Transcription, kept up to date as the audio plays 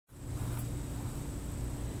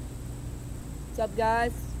What's up,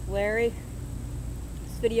 guys? Larry.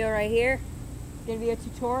 This video right here is going to be a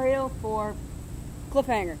tutorial for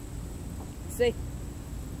Cliffhanger. Let's see.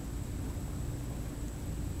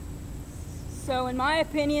 So in my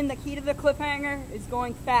opinion, the key to the Cliffhanger is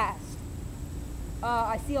going fast.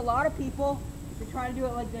 I see a lot of people that try to do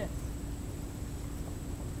it like this.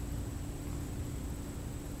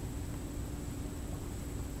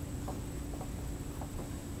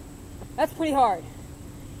 That's pretty hard.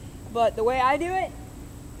 But the way I do it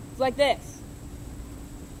is like this.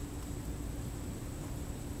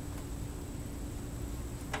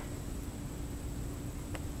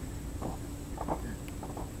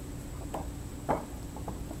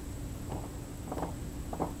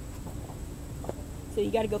 So you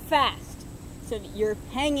got to go fast so that you're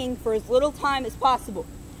hanging for as little time as possible.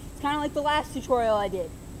 It's kind of like the last tutorial I did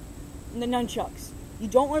in the nunchucks. You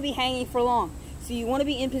don't want to be hanging for long. So you want to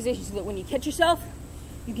be in position so that when you catch yourself,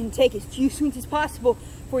 you can take as few swings as possible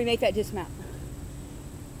before you make that dismount.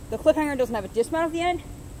 The Cliffhanger doesn't have a dismount at the end,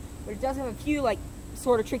 but it does have a few like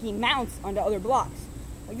sort of tricky mounts onto other blocks,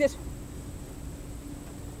 like this one.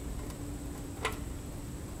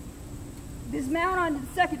 This mount onto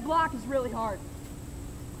the second block is really hard.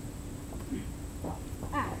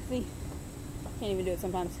 See? Can't even do it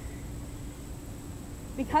sometimes.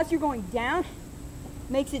 Because you're going down,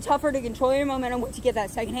 makes it tougher to control your momentum once you get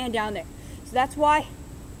that second hand down there. So that's why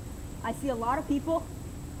I see a lot of people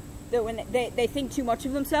that when they think too much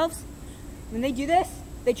of themselves, when they do this,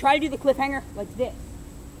 they try to do the Cliffhanger like this.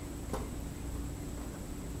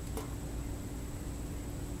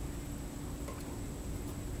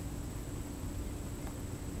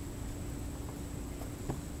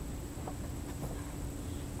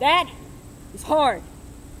 That is hard.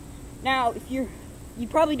 Now, if you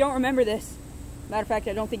probably don't remember this. Matter of fact,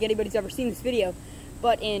 I don't think anybody's ever seen this video.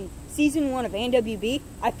 But in Season 1 of ANW,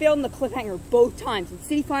 I failed in the Cliffhanger both times, in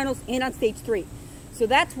City Finals and on Stage 3. So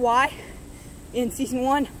that's why in Season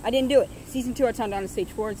 1, I didn't do it. Season 2, I turned on to Stage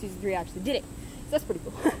 4, and Season 3, I actually did it. So that's pretty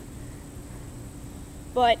cool.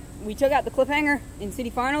 But we took out the Cliffhanger in City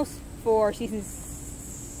Finals for Season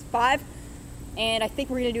 5, and I think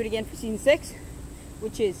we're going to do it again for Season 6,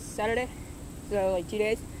 which is Saturday, so like 2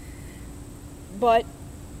 days. But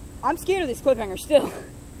I'm scared of this Cliffhanger still.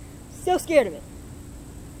 Still scared of it.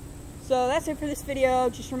 So that's it for this video.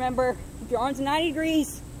 Just remember, keep your arms at 90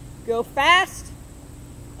 degrees, go fast,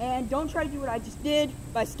 and don't try to do what I just did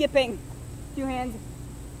by skipping 2 hands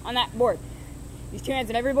on that board. Use 2 hands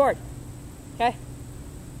on every board. Okay?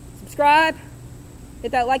 Subscribe,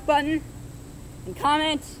 hit that like button, and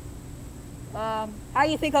comment how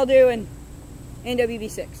you think I'll do in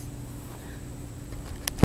NWB6.